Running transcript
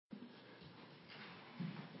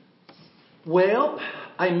Well,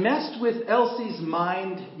 I messed with Elsie's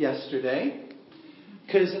mind yesterday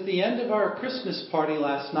because at the end of our Christmas party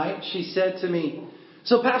last night, she said to me,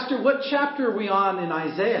 "So, Pastor, what chapter are we on in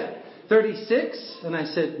Isaiah? 36?" And I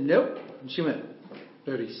said, "Nope." And she went,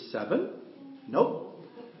 37? Nope.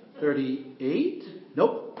 38?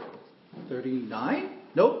 Nope. 39?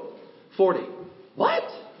 Nope. 40. What?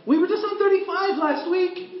 We were just on 35 last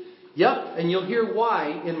week. Yep, and you'll hear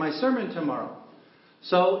why in my sermon tomorrow.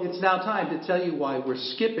 So it's now time to tell you why we're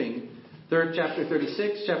skipping chapter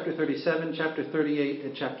 36, chapter 37, chapter 38,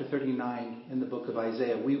 and chapter 39 in the book of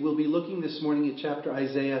Isaiah. We will be looking this morning at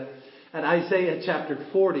Isaiah chapter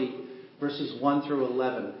 40, verses 1 through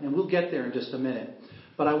 11. And we'll get there in just a minute.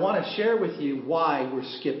 But I want to share with you why we're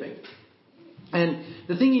skipping. And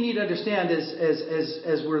the thing you need to understand is,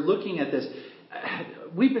 as we're looking at this,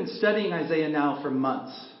 we've been studying Isaiah now for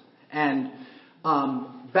months. And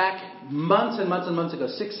back months and months and months ago,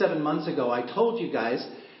 6-7 months ago, I told you guys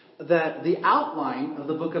that the outline of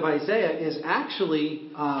the book of Isaiah is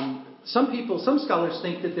actually, some scholars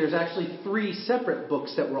think that there's actually 3 separate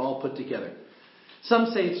books that were all put together. Some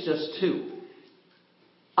say it's just 2.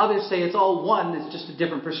 Others say it's all one, it's just a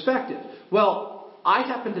different perspective. Well, I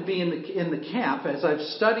happen to be in the camp, as I've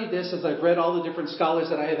studied this, as I've read all the different scholars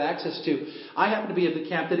that I have access to, I happen to be of the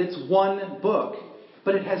camp that it's one book,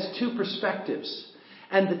 but it has 2 perspectives.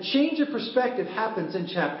 And the change of perspective happens in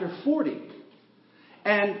chapter 40.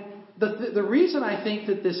 And the reason I think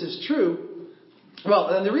that this is true,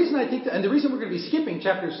 and the reason we're going to be skipping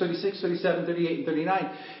chapters 36, 37, 38, and 39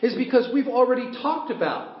 is because we've already talked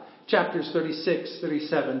about chapters 36,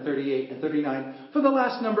 37, 38, and 39 for the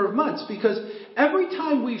last number of months. Because every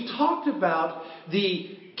time we've talked about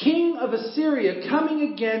the king of Assyria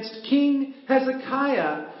coming against King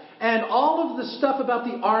Hezekiah and all of the stuff about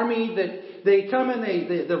the army that they come and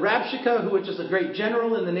the Rabshakeh, which is a great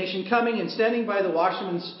general in the nation, coming and standing by the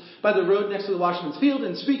road next to the washerman's field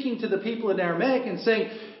and speaking to the people in Aramaic and saying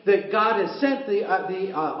that God has sent the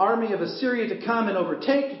army of Assyria to come and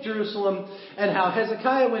overtake Jerusalem, and how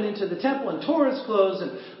Hezekiah went into the temple and tore his clothes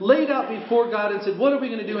and laid out before God and said, "What are we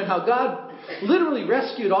going to do?" And how God literally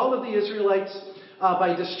rescued all of the Israelites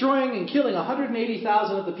by destroying and killing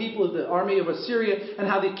 180,000 of the people of the army of Assyria, and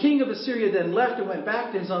how the king of Assyria then left and went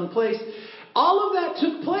back to his own place. All of that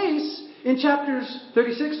took place in chapters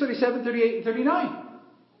 36, 37, 38, and 39.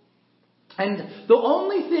 And the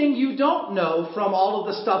only thing you don't know from all of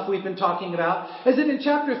the stuff we've been talking about is that in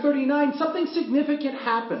chapter 39, something significant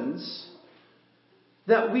happens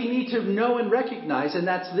that we need to know and recognize, and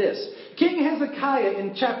that's this. King Hezekiah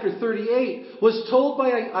in chapter 38 was told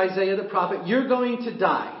by Isaiah the prophet, "You're going to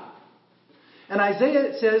die." And Isaiah,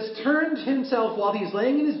 it says, turned himself while he's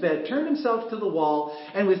laying in his bed, turned himself to the wall,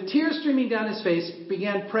 and with tears streaming down his face,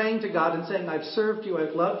 began praying to God and saying, "I've served you,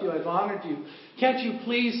 I've loved you, I've honored you. Can't you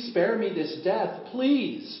please spare me this death,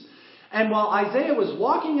 please?" And while Isaiah was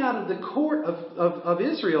walking out of the court of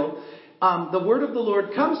Israel, the word of the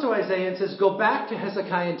Lord comes to Isaiah and says, "Go back to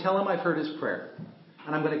Hezekiah and tell him I've heard his prayer.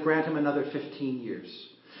 And I'm going to grant him another 15 years.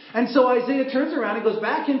 And so Isaiah turns around and goes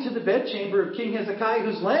back into the bedchamber of King Hezekiah,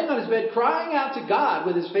 who's laying on his bed crying out to God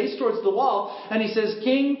with his face towards the wall. And he says,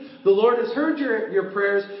 "King, the Lord has heard your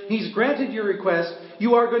prayers. He's granted your request.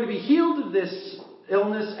 You are going to be healed of this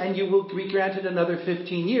illness and you will be granted another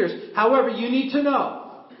 15 years. However, you need to know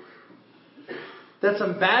that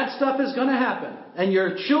some bad stuff is going to happen. And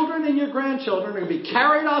your children and your grandchildren are going to be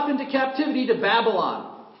carried off into captivity to Babylon."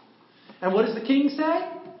 And what does the king say?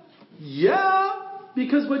 "Yeah,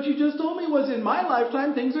 because what you just told me was in my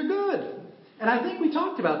lifetime things are good." And I think we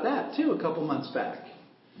talked about that too a couple months back.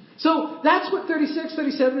 So that's what 36,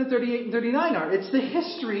 37, and 38, and 39 are. It's the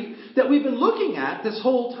history that we've been looking at this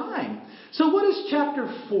whole time. So what is chapter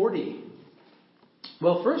 40?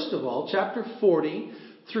 Well, first of all, chapter 40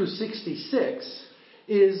 through 66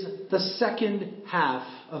 is the second half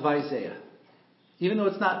of Isaiah. Even though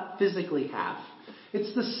it's not physically half,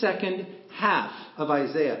 it's the second half of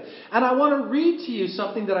Isaiah. And I want to read to you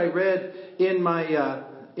something that I read in my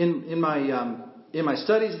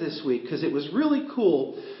studies this week, because it was really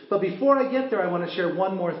cool. But before I get there, I want to share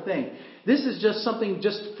one more thing. This is just something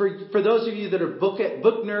just for those of you that are book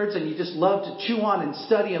nerds and you just love to chew on and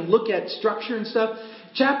study and look at structure and stuff.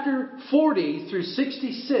 Chapter 40 through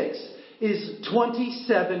 66 is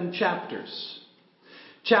 27 chapters.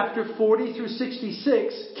 Chapter 40 through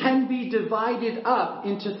 66 can be divided up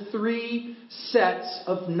into 3 sets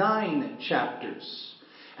of 9 chapters.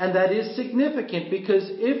 And that is significant because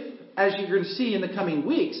as you're going to see in the coming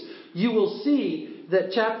weeks, you will see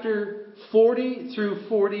that chapter 40 through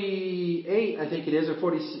 48, I think it is,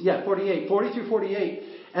 40 through 48,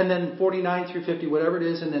 and then 49 through 50, whatever it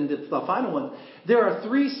is, and then the final one, there are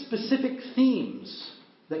 3 specific themes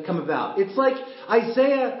that come about. It's like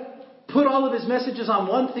Isaiah put all of his messages on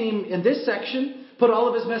one theme in this section, put all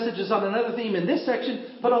of his messages on another theme in this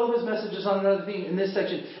section, put all of his messages on another theme in this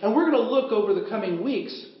section. And we're going to look over the coming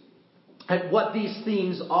weeks at what these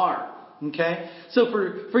themes are. Okay? So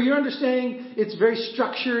for your understanding, it's very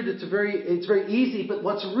structured, it's very easy, but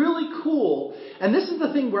what's really cool, and this is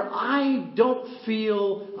the thing where I don't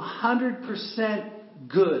feel 100%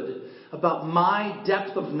 good about my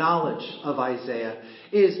depth of knowledge of Isaiah,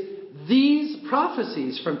 is these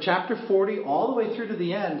prophecies from chapter 40 all the way through to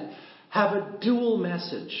the end have a dual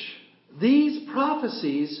message. These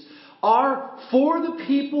prophecies are for the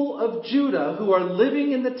people of Judah who are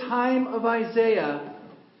living in the time of Isaiah,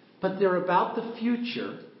 but they're about the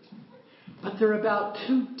future. But they're about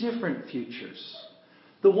 2 different futures.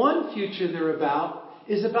 The one future they're about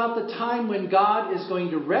is about the time when God is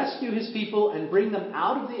going to rescue his people and bring them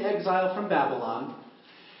out of the exile from Babylon.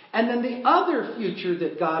 And then the other future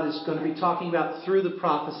that God is going to be talking about through the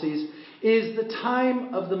prophecies is the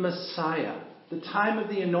time of the Messiah, the time of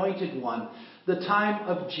the Anointed One, the time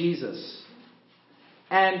of Jesus.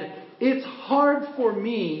 And it's hard for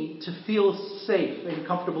me to feel safe and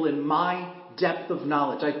comfortable in my depth of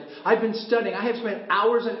knowledge. I've been studying. I have spent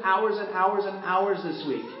hours and hours and hours and hours this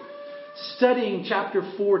week studying chapter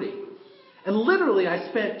 40. And literally I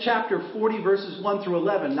spent chapter 40 verses 1 through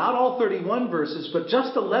 11. Not all 31 verses, but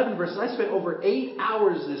just 11 verses. I spent over 8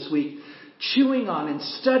 hours this week chewing on and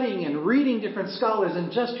studying and reading different scholars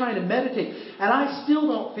and just trying to meditate. And I still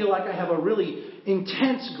don't feel like I have a really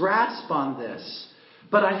intense grasp on this.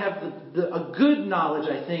 But I have a good knowledge,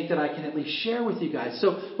 I think, that I can at least share with you guys.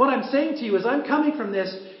 So what I'm saying to you is I'm coming from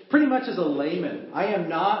this pretty much as a layman. I am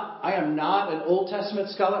not an Old Testament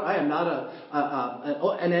scholar. I am not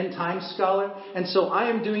an end time scholar. And so I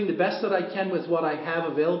am doing the best that I can with what I have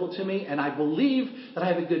available to me. And I believe that I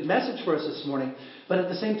have a good message for us this morning. But at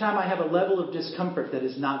the same time, I have a level of discomfort that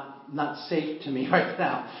is not safe to me right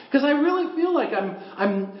now. Because I really feel like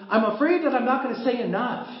I'm afraid that I'm not going to say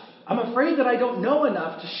enough. I'm afraid that I don't know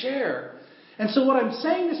enough to share. And so what I'm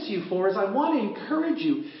saying this to you for is I want to encourage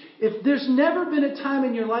you. If there's never been a time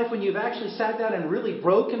in your life when you've actually sat down and really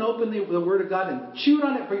broken open the Word of God and chewed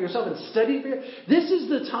on it for yourself and studied for it, this is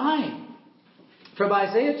the time. From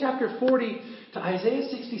Isaiah chapter 40 to Isaiah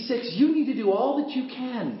 66, you need to do all that you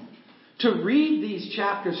can to read these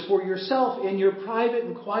chapters for yourself in your private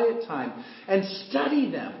and quiet time and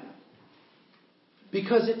study them.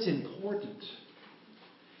 Because it's important.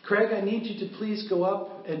 Craig, I need you to please go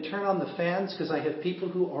up and turn on the fans because I have people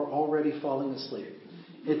who are already falling asleep.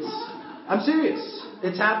 I'm serious.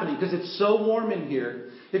 It's happening because it's so warm in here.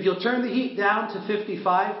 If you'll turn the heat down to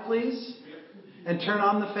 55, please, and turn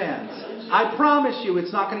on the fans. I promise you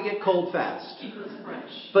it's not going to get cold fast.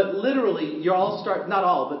 But literally, you're all not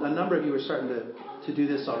all, but a number of you are starting to do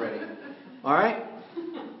this already. All right?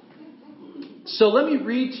 So let me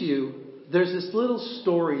read to you. There's this little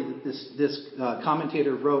story that this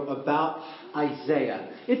commentator wrote about Isaiah.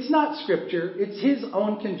 It's not scripture. It's his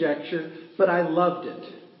own conjecture, but I loved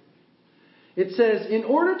it. It says, in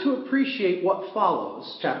order to appreciate what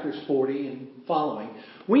follows, chapters 40 and following,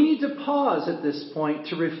 we need to pause at this point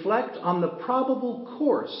to reflect on the probable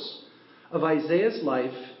course of Isaiah's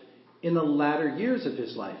life in the latter years of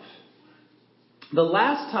his life. The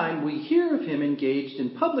last time we hear of him engaged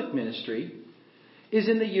in public ministry is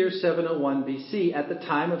in the year 701 BC, at the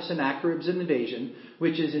time of Sennacherib's invasion,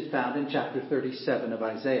 which is found in chapter 37 of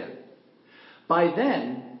Isaiah. By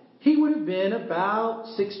then, he would have been about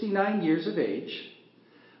 69 years of age.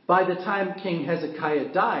 By the time King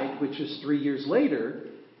Hezekiah died, which was 3 years later,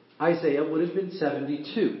 Isaiah would have been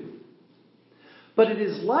 72. But it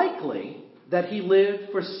is likely that he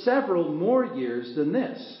lived for several more years than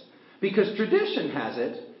this, because tradition has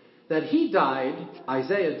it that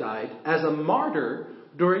Isaiah died, as a martyr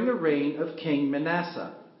during the reign of King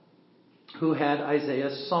Manasseh, who had Isaiah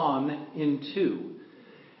sawn in two.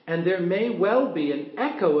 And there may well be an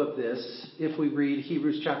echo of this if we read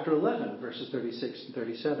Hebrews chapter 11, verses 36 and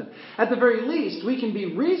 37. At the very least, we can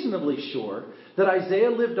be reasonably sure that Isaiah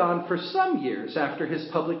lived on for some years after his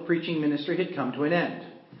public preaching ministry had come to an end.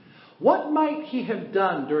 What might he have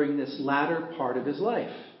done during this latter part of his life?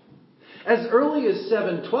 As early as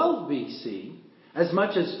 712 BC, as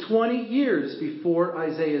much as 20 years before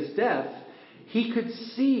Isaiah's death, he could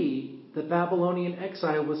see the Babylonian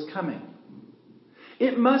exile was coming.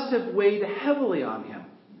 It must have weighed heavily on him.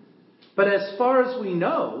 But as far as we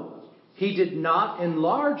know, he did not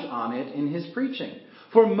enlarge on it in his preaching.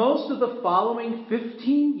 For most of the following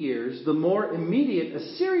 15 years, the more immediate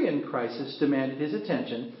Assyrian crisis demanded his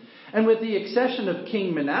attention, and with the accession of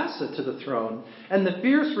King Manasseh to the throne, and the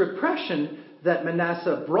fierce repression that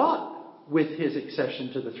Manasseh brought with his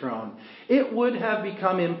accession to the throne, it would have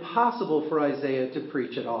become impossible for Isaiah to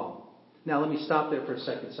preach at all. Now let me stop there for a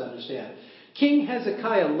second to understand. King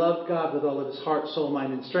Hezekiah loved God with all of his heart, soul,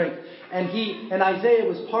 mind, and strength, and Isaiah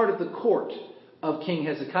was part of the court of King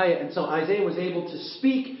Hezekiah. And so Isaiah was able to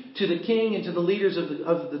speak to the king and to the leaders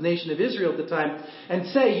of the nation of Israel at the time and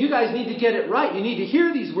say, you guys need to get it right. You need to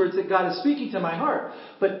hear these words that God is speaking to my heart.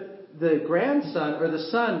 But the grandson or the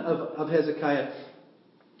son of Hezekiah,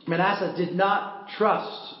 Manasseh, did not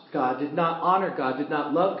trust God, did not honor God, did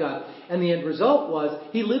not love God. And the end result was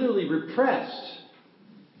he literally repressed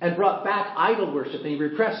and brought back idol worship. And he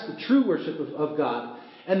repressed the true worship of God.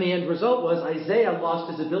 And the end result was Isaiah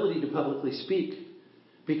lost his ability to publicly speak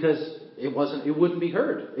because it wouldn't be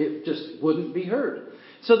heard. It just wouldn't be heard.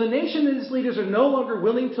 So the nation and its leaders are no longer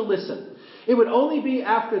willing to listen. It would only be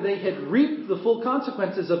after they had reaped the full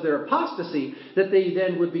consequences of their apostasy that they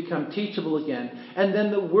then would become teachable again. And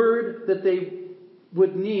then the word that they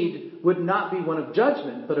would need would not be one of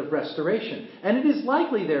judgment, but of restoration. And it is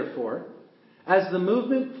likely, therefore, as the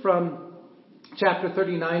movement from chapter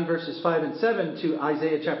 39, verses 5 and 7 to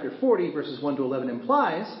Isaiah chapter 40, verses 1 to 11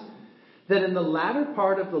 implies that in the latter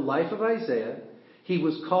part of the life of Isaiah, he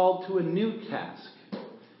was called to a new task,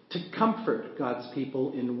 to comfort God's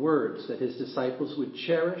people in words that his disciples would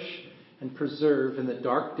cherish and preserve in the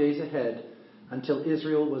dark days ahead until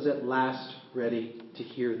Israel was at last ready to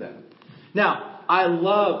hear them. Now, I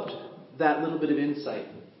loved that little bit of insight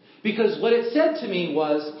because what it said to me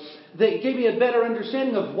was that it gave me a better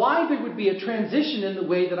understanding of why there would be a transition in the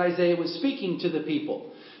way that Isaiah was speaking to the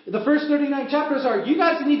people. The first 39 chapters are, you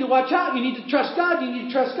guys need to watch out. You need to trust God. You need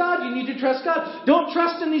to trust God. You need to trust God. Don't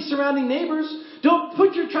trust in these surrounding neighbors. Don't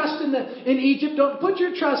put your trust in Egypt. Don't put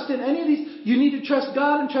your trust in any of these. You need to trust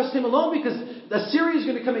God and trust Him alone because Assyria is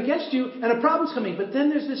going to come against you and a problem's coming. But then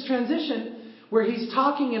there's this transition where he's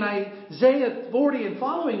talking in Isaiah 40 and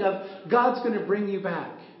following of God's going to bring you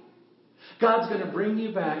back. God's going to bring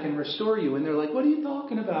you back and restore you. And they're like, what are you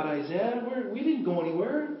talking about, Isaiah? We didn't go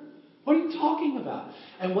anywhere. What are you talking about?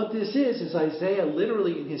 And what this is Isaiah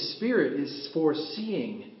literally in his spirit is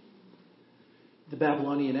foreseeing the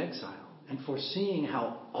Babylonian exile and foreseeing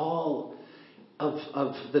how all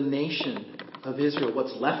of the nation of Israel,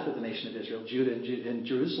 what's left of the nation of Israel, Judah and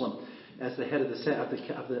Jerusalem, as the head of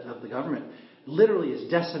the government, literally is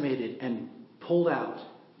decimated and pulled out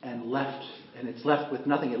and left, and it's left with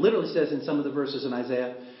nothing. It literally says in some of the verses in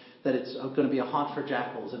Isaiah that it's going to be a haunt for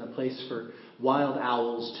jackals and a place for wild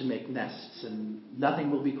owls to make nests, and nothing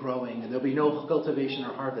will be growing, and there'll be no cultivation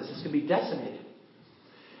or harvest. It's going to be decimated.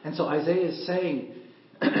 And so Isaiah is saying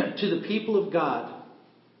to the people of God,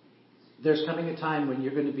 there's coming a time when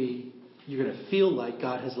you're going to feel like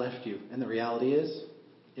God has left you. And the reality is,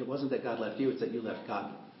 it wasn't that God left you, it's that you left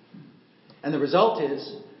God. And the result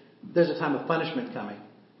is, there's a time of punishment coming.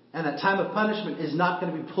 And that time of punishment is not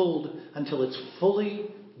going to be pulled until it's fully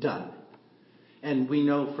done. And we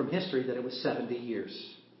know from history that it was 70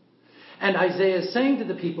 years. And Isaiah is saying to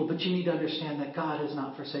the people, but you need to understand that God has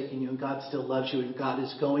not forsaken you, and God still loves you, and God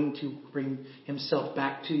is going to bring Himself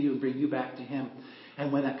back to you and bring you back to Him.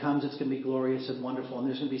 And when that comes, it's going to be glorious and wonderful, and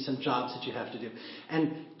there's going to be some jobs that you have to do.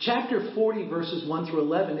 And chapter 40, verses 1 through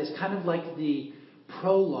 11 is kind of like the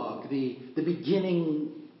prologue, the beginning.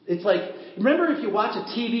 It's like, remember if you watch a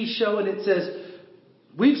TV show and it says,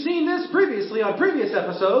 we've seen this previously on previous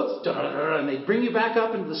episodes, and they bring you back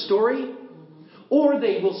up into the story. Or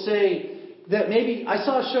they will say that maybe, I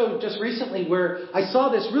saw a show just recently where I saw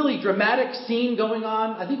this really dramatic scene going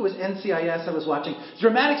on. I think it was NCIS I was watching.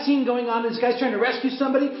 Dramatic scene going on. This guy's trying to rescue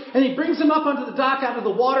somebody. And he brings them up onto the dock out of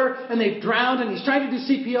the water. And they've drowned. And he's trying to do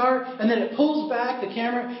CPR. And then it pulls back the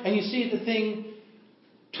camera. And you see the thing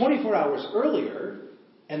 24 hours earlier.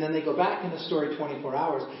 And then they go back in the story 24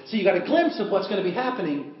 hours. So you got a glimpse of what's going to be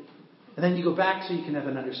happening. And then you go back so you can have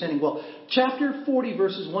an understanding. Well, chapter 40,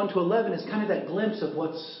 verses 1 to 11 is kind of that glimpse of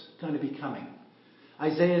what's going to be coming.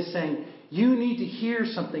 Isaiah is saying, you need to hear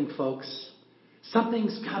something, folks.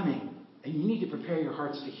 Something's coming. And you need to prepare your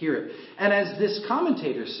hearts to hear it. And as this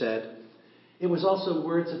commentator said, it was also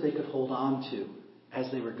words that they could hold on to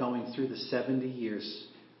as they were going through the 70 years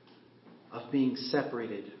of being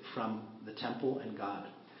separated from the temple and God.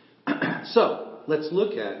 So, let's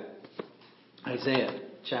look at Isaiah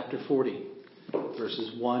chapter 40,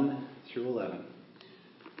 verses 1 through 11.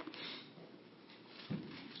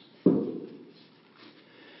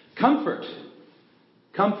 Comfort,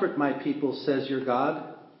 comfort my people, says your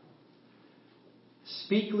God.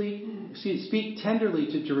 Speak tenderly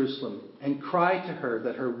to Jerusalem and cry to her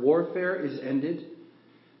that her warfare is ended,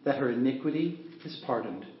 that her iniquity is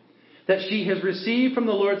pardoned, that she has received from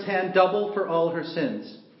the Lord's hand double for all her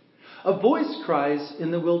sins. A voice cries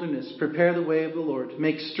in the wilderness, prepare the way of the Lord.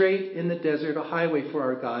 Make straight in the desert a highway for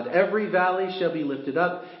our God. Every valley shall be lifted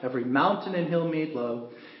up, every mountain and hill made low.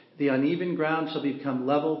 The uneven ground shall become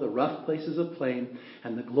level, the rough places a plain,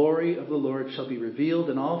 and the glory of the Lord shall be revealed,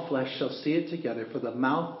 and all flesh shall see it together, for the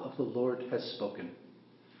mouth of the Lord has spoken.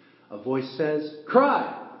 A voice says,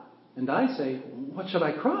 cry! And I say, what should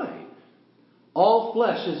I cry? All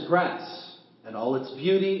flesh is grass, and all its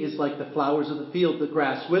beauty is like the flowers of the field. The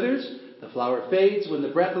grass withers, the flower fades when the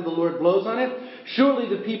breath of the Lord blows on it.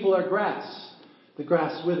 Surely the people are grass. The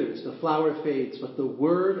grass withers, the flower fades, but the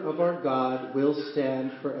word of our God will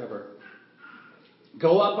stand forever.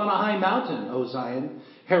 Go up on a high mountain, O Zion,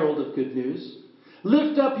 herald of good news.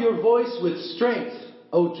 Lift up your voice with strength,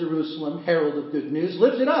 O Jerusalem, herald of good news.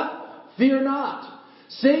 Lift it up, fear not.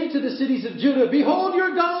 Say to the cities of Judah, behold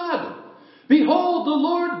your God! Behold, the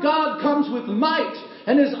Lord God comes with might,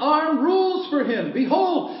 and his arm rules for him.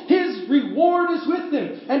 Behold, his reward is with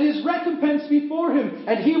him, and his recompense before him.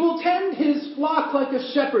 And he will tend his flock like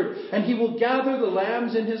a shepherd, and he will gather the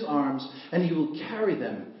lambs in his arms, and he will carry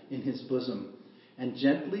them in his bosom, and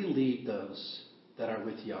gently lead those that are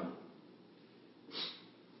with young.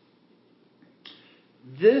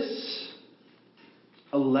 These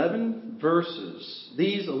 11 verses,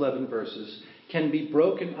 can be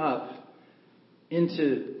broken up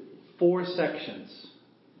into 4 sections.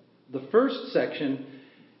 The first section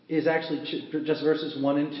is actually just verses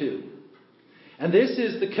 1 and 2. And this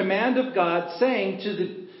is the command of God saying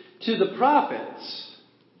to the prophets,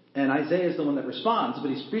 and Isaiah is the one that responds,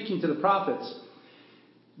 but he's speaking to the prophets.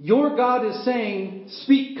 Your God is saying,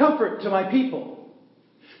 speak comfort to my people.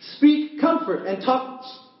 Speak comfort and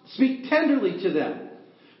speak tenderly to them.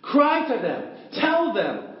 Cry to them. Tell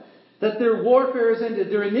them that their warfare is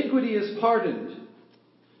ended, their iniquity is pardoned,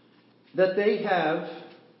 that they have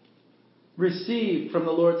received from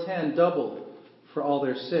the Lord's hand double for all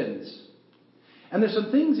their sins. And there's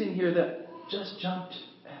some things in here that just jumped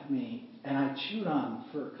at me, and I chewed on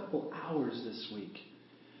for a couple hours this week.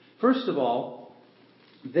 First of all,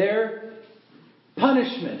 their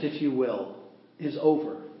punishment, if you will, is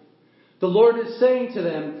over. The Lord is saying to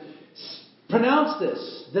them, pronounce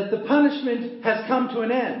this, that the punishment has come to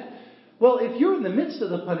an end. Well, if you're in the midst of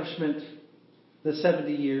the punishment, the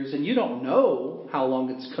 70 years, and you don't know how long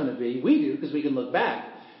it's going to be. We do, because we can look back.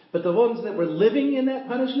 But the ones that were living in that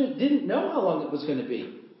punishment didn't know how long it was going to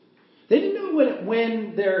be. They didn't know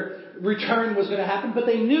when their return was going to happen, but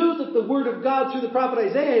they knew that the word of God through the prophet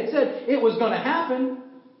Isaiah had said it was going to happen.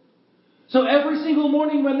 So every single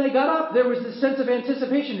morning when they got up, there was this sense of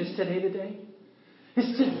anticipation. Is today the day?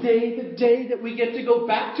 Is today the day that we get to go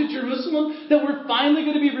back to Jerusalem? That we're finally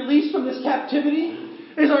going to be released from this captivity?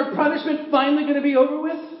 Is our punishment finally going to be over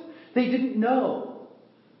with? They didn't know.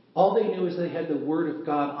 All they knew is they had the word of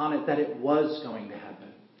God on it that it was going to happen.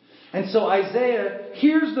 And so Isaiah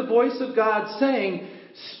hears the voice of God saying,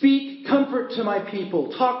 speak comfort to my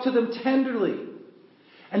people. Talk to them tenderly.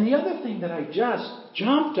 And the other thing that I just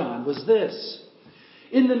jumped on was this.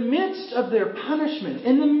 In the midst of their punishment,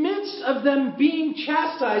 in the midst of them being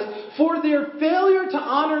chastised for their failure to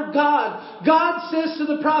honor God, God says to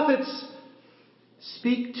the prophets,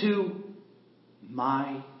 speak to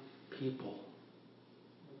my people.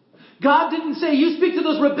 God didn't say, you speak to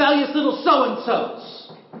those rebellious little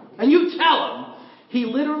so-and-sos, and you tell them. He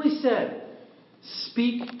literally said,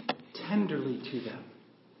 speak tenderly to them.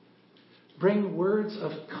 Bring words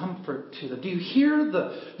of comfort to them. Do you hear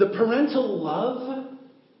the parental love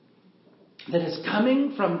that is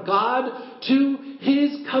coming from God to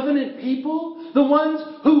his covenant people? The ones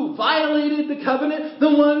who violated the covenant, the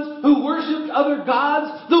ones who worshipped other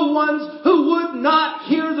gods, the ones who would not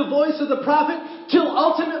hear the voice of the prophet till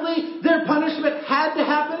ultimately their punishment had to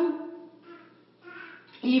happen.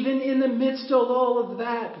 Even in the midst of all of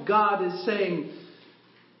that, God is saying,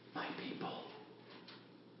 my people,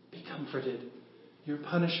 be comforted. Your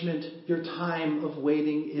punishment, your time of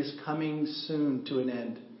waiting is coming soon to an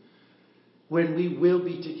end. When we will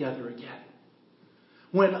be together again.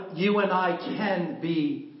 When you and I can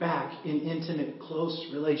be back in intimate, close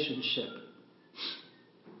relationship.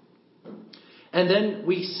 And then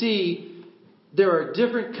we see there are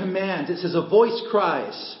different commands. It says a voice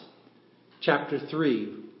cries. Chapter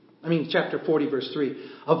 40, verse 3.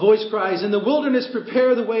 A voice cries, in the wilderness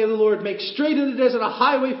prepare the way of the Lord. Make straight in the desert a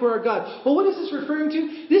highway for our God. Well, what is this referring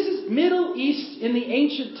to? This is Middle East in the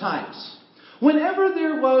ancient times. Whenever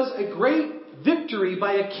there was a great victory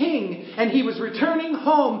by a king, and he was returning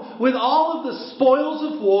home with all of the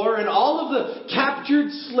spoils of war and all of the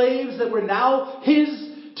captured slaves that were now his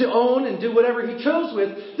to own and do whatever he chose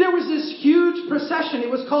with, there was this huge procession. It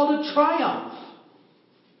was called a triumph.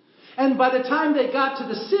 And by the time they got to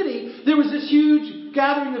the city, there was this huge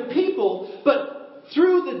gathering of people, but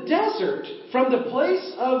through the desert, from the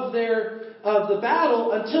place of the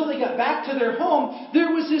battle until they got back to their home,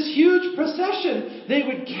 there was this huge procession. They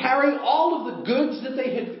would carry all of the goods that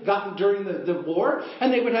they had gotten during the war,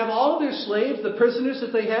 and they would have all of their slaves, the prisoners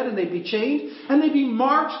that they had, and they'd be chained, and they'd be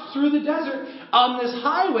marched through the desert on this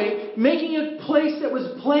highway, making a place that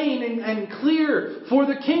was plain and clear for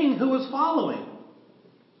the king who was following.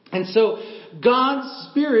 And so God's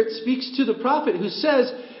Spirit speaks to the prophet who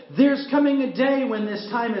says, there's coming a day when this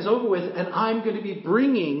time is over with, and I'm going to be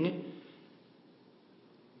bringing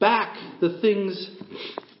back the things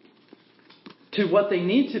to what they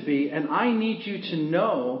need to be, and I need you to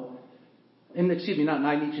know, I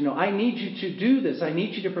need you to do this. I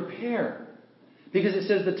need you to prepare. Because it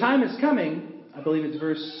says the time is coming, I believe it's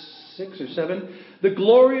verse 6 or 7, the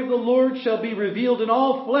glory of the Lord shall be revealed, and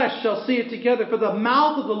all flesh shall see it together, for the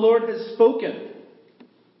mouth of the Lord has spoken.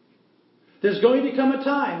 There's going to come a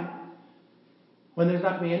time when there's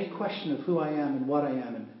not going to be any question of who I am and what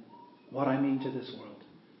I mean to this world.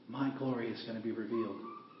 My glory is going to be revealed.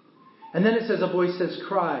 And then it says, a voice says,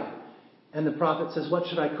 cry. And the prophet says, what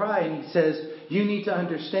should I cry? And he says, you need to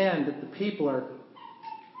understand that the people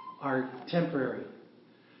are temporary.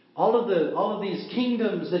 All of these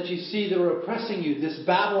kingdoms that you see that are oppressing you, this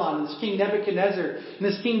Babylon, this King Nebuchadnezzar, and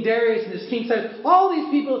this King Darius, and this King Cyrus, all these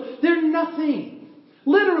people, they're nothing.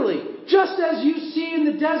 Literally, just as you see in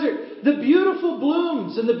the desert, the beautiful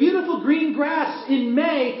blooms and the beautiful green grass in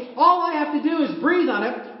May, all I have to do is breathe on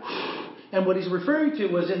it. And what he's referring to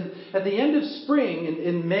was at the end of spring,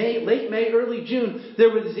 in May, late May, early June, there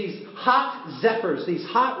were these hot zephyrs, these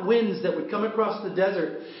hot winds that would come across the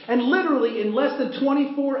desert. And literally, in less than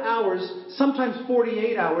 24 hours, sometimes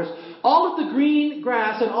 48 hours, all of the green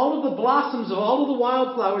grass and all of the blossoms of all of the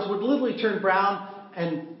wildflowers would literally turn brown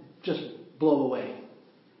and just blow away.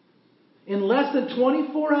 In less than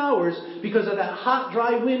 24 hours, because of that hot,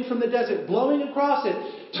 dry wind from the desert blowing across it,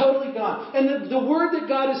 totally gone. And the word that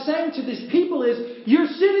God is saying to these people is, you're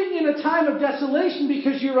sitting in a time of desolation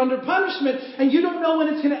because you're under punishment and you don't know when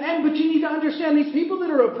it's going to end, but you need to understand these people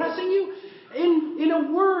that are oppressing you, in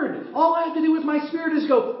a word, all I have to do with my Spirit is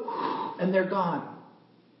go, and they're gone.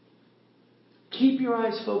 Keep your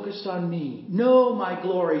eyes focused on me. Know my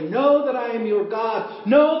glory. Know that I am your God.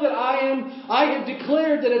 Know that I have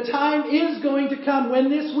declared that a time is going to come when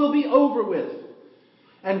this will be over with.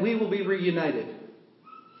 And we will be reunited.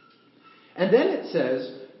 And then it says,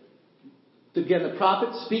 again, the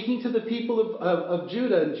prophet speaking to the people of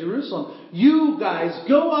Judah and Jerusalem, you guys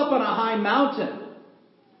go up on a high mountain.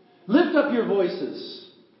 Lift up your voices.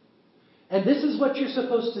 And this is what you're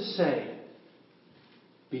supposed to say.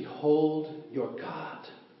 Behold your God.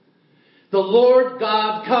 The Lord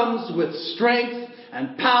God comes with strength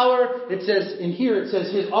and power. It says in here, it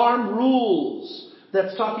says his arm rules.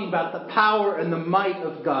 That's talking about the power and the might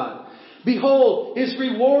of God. Behold, his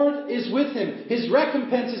reward is with him. His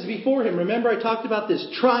recompense is before him. Remember I talked about this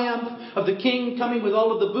triumph of the king coming with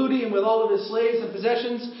all of the booty and with all of his slaves and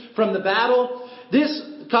possessions from the battle.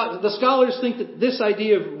 The scholars think that this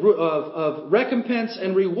idea of recompense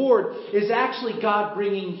and reward is actually God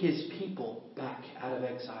bringing his people back out of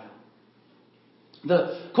exile.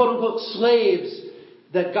 The quote-unquote slaves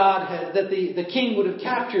that the king would have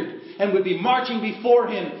captured and would be marching before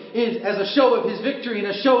him as a show of his victory and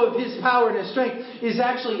a show of his power and his strength is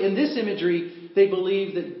actually, in this imagery, they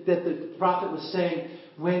believe that the prophet was saying,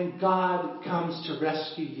 when God comes to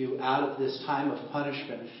rescue you out of this time of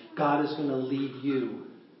punishment, God is going to lead you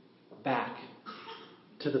back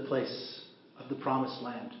to the place of the promised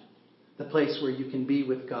land. The place where you can be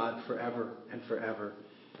with God forever and forever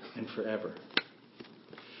and forever.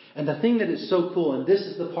 And the thing that is so cool, and this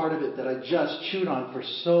is the part of it that I just chewed on for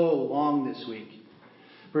so long this week.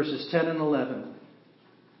 Verses 10 and 11.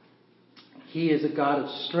 He is a God of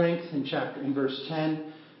strength in verse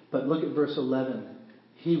 10. But look at verse 11.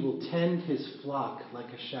 He will tend his flock like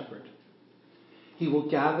a shepherd. He will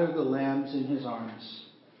gather the lambs in his arms.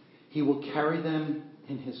 He will carry them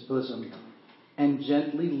in his bosom and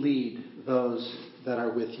gently lead those that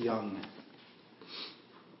are with young.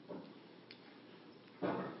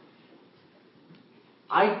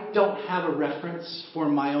 I don't have a reference for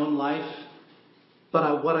my own life,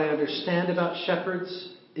 but what I understand about shepherds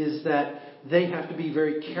is that they have to be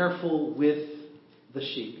very careful with the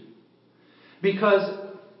sheep. Because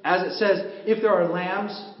as it says, if there are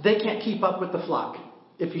lambs, they can't keep up with the flock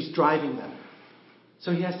if he's driving them.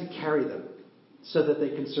 So he has to carry them so that they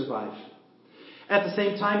can survive. At the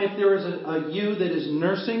same time, if there is a ewe that is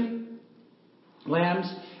nursing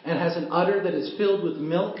lambs and has an udder that is filled with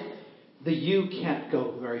milk, the ewe can't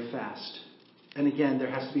go very fast. And again, there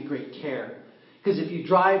has to be great care. Because if you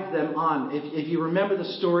drive them on, if you remember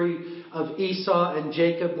the story of Esau and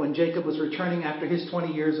Jacob, when Jacob was returning after his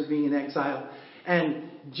 20 years of being in exile, and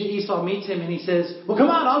Esau meets him and he says, well, come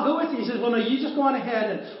on, I'll go with you. He says, well, no, you just go on ahead,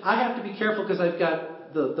 and I have to be careful because I've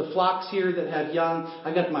got the flocks here that have young.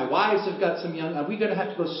 I've got my wives have got some young. We're going to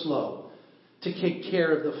have to go slow to take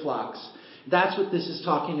care of the flocks. That's what this is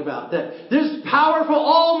talking about. That this powerful,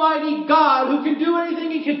 almighty God who can do anything,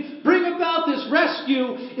 he can bring about this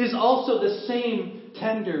rescue, is also the same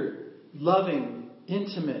tender, loving,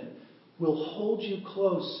 intimate, will hold you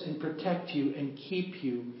close and protect you and keep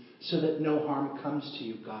you so that no harm comes to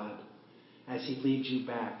you, God, as he leads you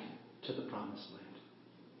back to the promised land.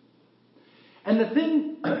 And the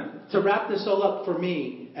thing, to wrap this all up for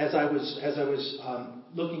me, as I was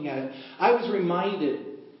looking at it, I was reminded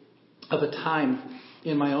of a time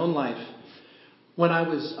in my own life when I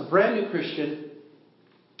was a brand new Christian,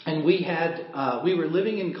 and we were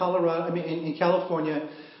living in in California.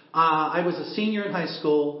 I was a senior in high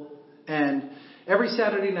school, and every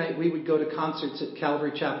Saturday night we would go to concerts at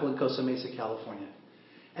Calvary Chapel in Costa Mesa, California.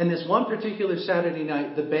 And this one particular Saturday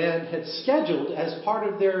night, the band had scheduled as part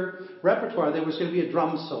of their repertoire, there was going to be a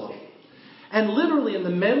drum solo. And literally in the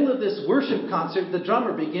middle of this worship concert, the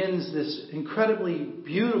drummer begins this incredibly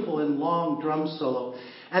beautiful and long drum solo.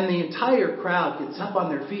 And the entire crowd gets up on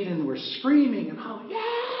their feet and we're screaming and hollering,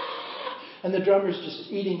 yeah! And the drummer's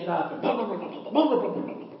just eating it up.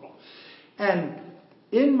 And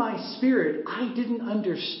in my spirit, I didn't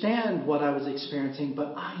understand what I was experiencing,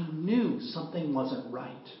 but I knew something wasn't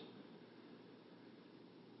right.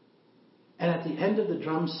 And at the end of the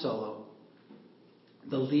drum solo,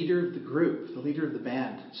 the leader of the group, the leader of the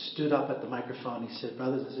band, stood up at the microphone. He said,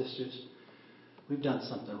 brothers and sisters, we've done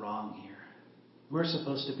something wrong here. We're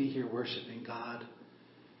supposed to be here worshiping God.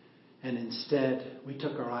 And instead, we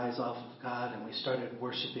took our eyes off of God and we started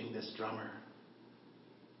worshiping this drummer.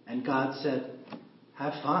 And God said,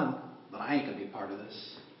 have fun, but I ain't going to be part of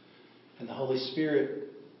this. And the Holy Spirit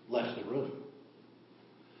left the room.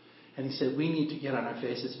 And he said, we need to get on our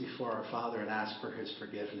faces before our Father and ask for his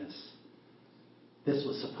forgiveness. This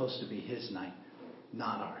was supposed to be his night,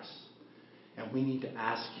 not ours. And we need to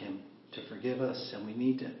ask him to forgive us, and we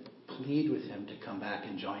need to plead with him to come back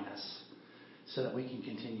and join us so that we can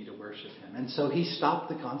continue to worship him. And so he stopped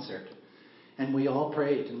the concert, and we all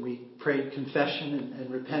prayed, and we prayed confession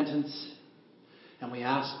and repentance. And we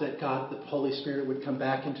asked that God, the Holy Spirit, would come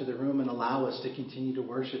back into the room and allow us to continue to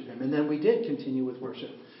worship him. And then we did continue with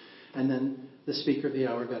worship. And then the speaker of the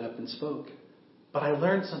hour got up and spoke. But I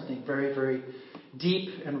learned something very, very deep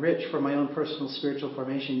and rich for my own personal spiritual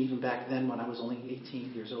formation, even back then when I was only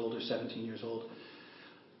 18 years old or 17 years old.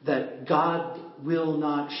 That God will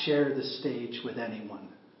not share the stage with anyone.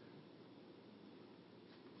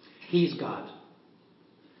 He's God.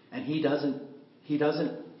 And he's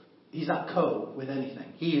not co with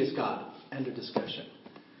anything. He is God. End of discussion.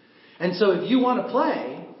 And so if you want to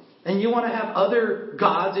play and you want to have other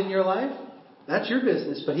gods in your life, that's your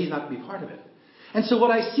business, but he's not going to be part of it. And so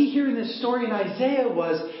what I see here in this story in Isaiah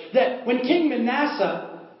was that when King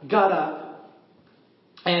Manasseh got up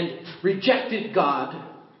and rejected God,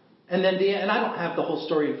 and I don't have the whole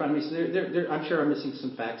story in front of me, so I'm sure I'm missing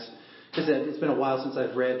some facts because it's been a while since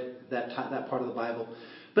I've read that part of the Bible.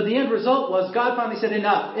 But the end result was God finally said,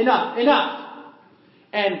 enough.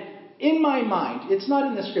 And in my mind, it's not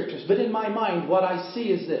in the scriptures, but in my mind, what I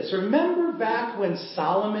see is this. Remember back when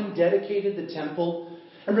Solomon dedicated the temple?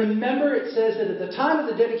 And remember it says that at the time of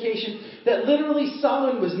the dedication, that literally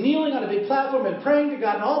Solomon was kneeling on a big platform and praying to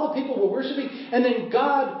God, and all the people were worshiping. And then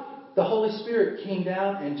God, the Holy Spirit, came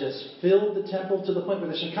down and just filled the temple to the point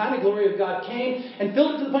where the Shekinah glory of God came and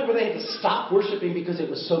filled it to the point where they had to stop worshiping because it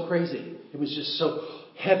was so crazy. It was just so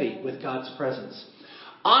heavy with God's presence.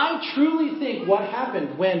 I truly think what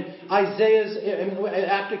happened when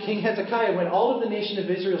after King Hezekiah, when all of the nation of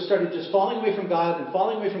Israel started just falling away from God,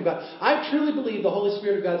 I truly believe the Holy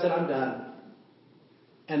Spirit of God said, I'm done.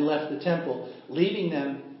 And left the temple, leaving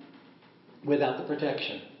them without the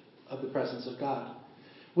protection of the presence of God.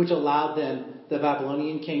 Which allowed then the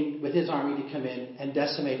Babylonian king with his army to come in and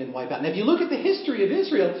decimate and wipe out. And if you look at the history of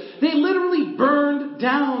Israel, they literally burned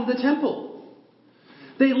down the temple.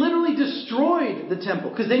 They literally destroyed the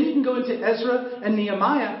temple. Because then you can go into Ezra and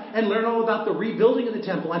Nehemiah and learn all about the rebuilding of the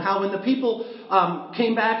temple and how when the people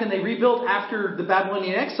came back and they rebuilt after the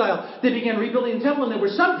Babylonian exile, they began rebuilding the temple. And there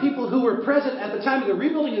were some people who were present at the time of the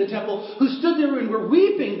rebuilding of the temple who stood there and were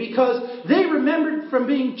weeping because they remembered from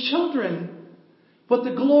being children what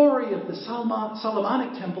the glory of the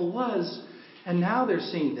Solomonic temple was. And now they're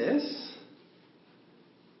seeing this.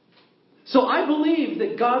 So I believe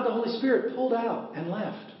that God, the Holy Spirit, pulled out and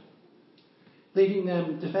left, leaving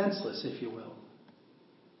them defenseless, if you will,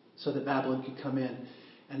 so that Babylon could come in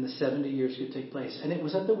and the 70 years could take place. And it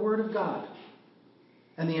was at the word of God.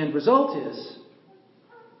 And the end result is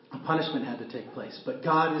a punishment had to take place. But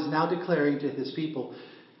God is now declaring to his people,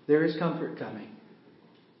 there is comfort coming.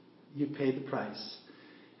 You paid the price,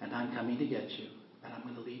 and I'm coming to get you, and I'm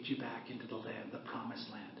going to lead you back into the land, the promised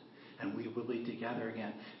land, and we will be together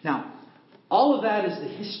again. Now, all of that is the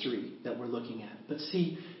history that we're looking at. But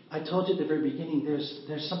see, I told you at the very beginning,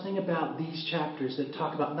 there's something about these chapters that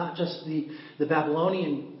talk about not just the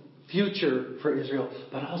Babylonian future for Israel,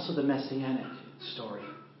 but also the Messianic story.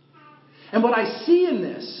 And what I see in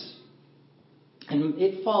this, and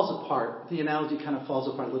it falls apart, the analogy kind of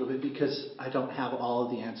falls apart a little bit because I don't have all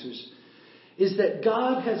of the answers, is that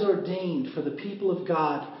God has ordained for the people of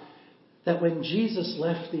God that when Jesus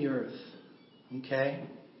left the earth, okay,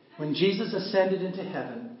 when Jesus ascended into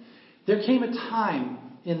heaven, there came a time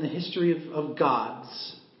in the history of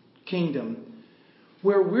God's kingdom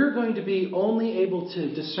where we're going to be only able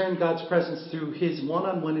to discern God's presence through his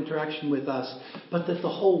one-on-one interaction with us, but that the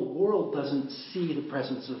whole world doesn't see the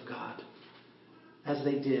presence of God as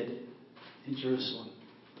they did in Jerusalem.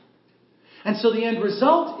 And so the end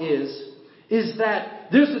result is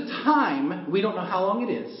that there's a time, we don't know how long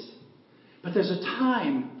it is, but there's a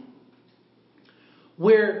time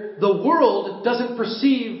where the world doesn't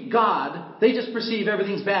perceive God. They just perceive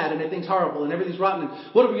everything's bad and everything's horrible and everything's rotten.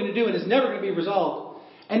 And what are we going to do? And it's never going to be resolved.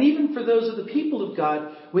 And even for those of the people of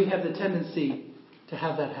God, we have the tendency to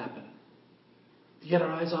have that happen. To get our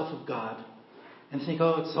eyes off of God and think,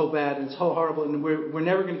 oh, it's so bad and it's so horrible and we're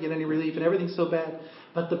never going to get any relief and everything's so bad.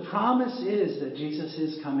 But the promise is that Jesus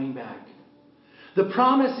is coming back. The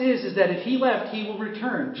promise is that if he left, he will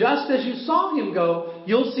return. Just as you saw him go,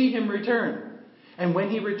 you'll see him return. And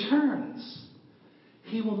when he returns,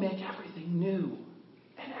 he will make everything new.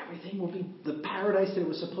 And everything will be the paradise that it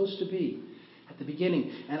was supposed to be at the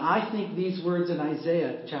beginning. And I think these words in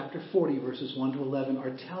Isaiah chapter 40, verses 1 to 11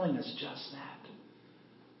 are telling us just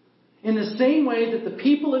that. In the same way that the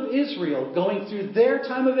people of Israel, going through their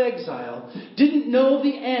time of exile, didn't know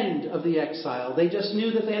the end of the exile. They just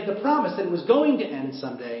knew that they had the promise that it was going to end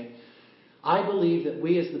someday. I believe that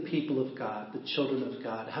we as the people of God, the children of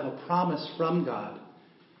God, have a promise from God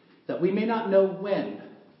that we may not know when,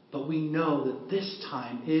 but we know that this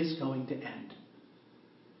time is going to end.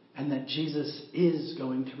 And that Jesus is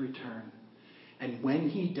going to return. And when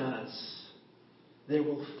he does, there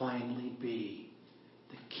will finally be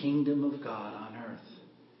the kingdom of God on earth.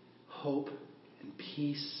 Hope and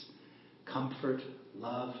peace, comfort,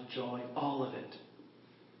 love, joy, all of it.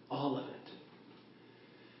 All of it.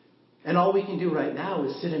 And all we can do right now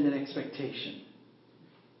is sit in an expectation.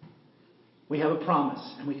 We have a promise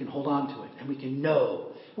and we can hold on to it and we can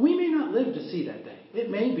know. We may not live to see that day. It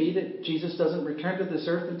may be that Jesus doesn't return to this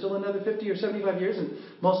earth until another 50 or 75 years and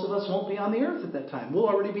most of us won't be on the earth at that time. We'll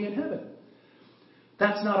already be in heaven.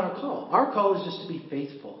 That's not our call. Our call is just to be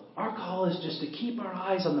faithful. Our call is just to keep our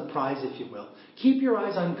eyes on the prize, if you will. Keep your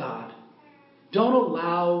eyes on God. Don't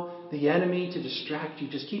allow the enemy to distract you.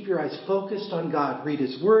 Just keep your eyes focused on God. Read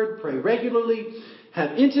his word, pray regularly,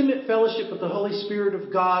 have intimate fellowship with the Holy Spirit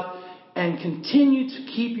of God, and continue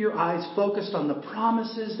to keep your eyes focused on the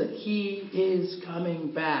promises that he is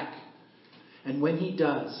coming back. And when he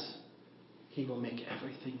does, he will make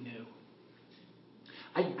everything new.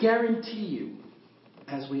 I guarantee you,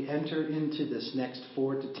 as we enter into this next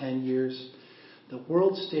 4 to 10 years, the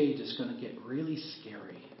world stage is going to get really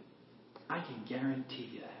scary. I can guarantee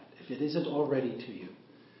you that. If it isn't already to you,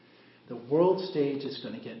 the world stage is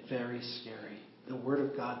going to get very scary. The Word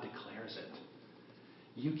of God declares it.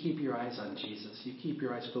 You keep your eyes on Jesus. You keep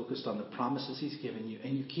your eyes focused on the promises he's given you.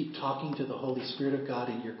 And you keep talking to the Holy Spirit of God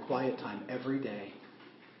in your quiet time every day.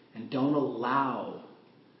 And don't allow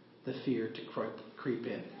the fear to creep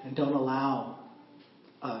in. And don't allow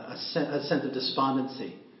a sense of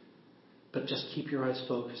despondency. But just keep your eyes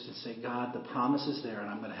focused and say, God, the promise is there, and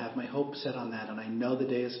I'm going to have my hope set on that, and I know the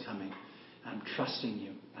day is coming. I'm trusting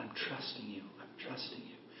you. I'm trusting you. I'm trusting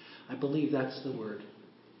you. I believe that's the word.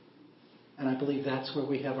 And I believe that's where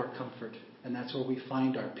we have our comfort, and that's where we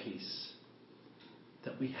find our peace.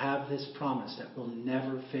 that we have this promise that will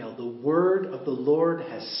never fail. The word of the Lord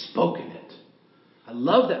has spoken it. I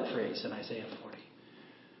love that phrase in Isaiah 40.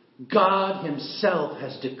 God himself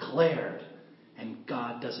has declared, and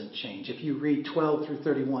God doesn't change. If you read 12 through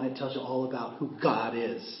 31, it tells you all about who God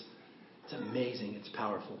is. It's amazing. It's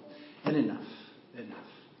powerful. And enough.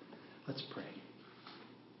 Let's pray.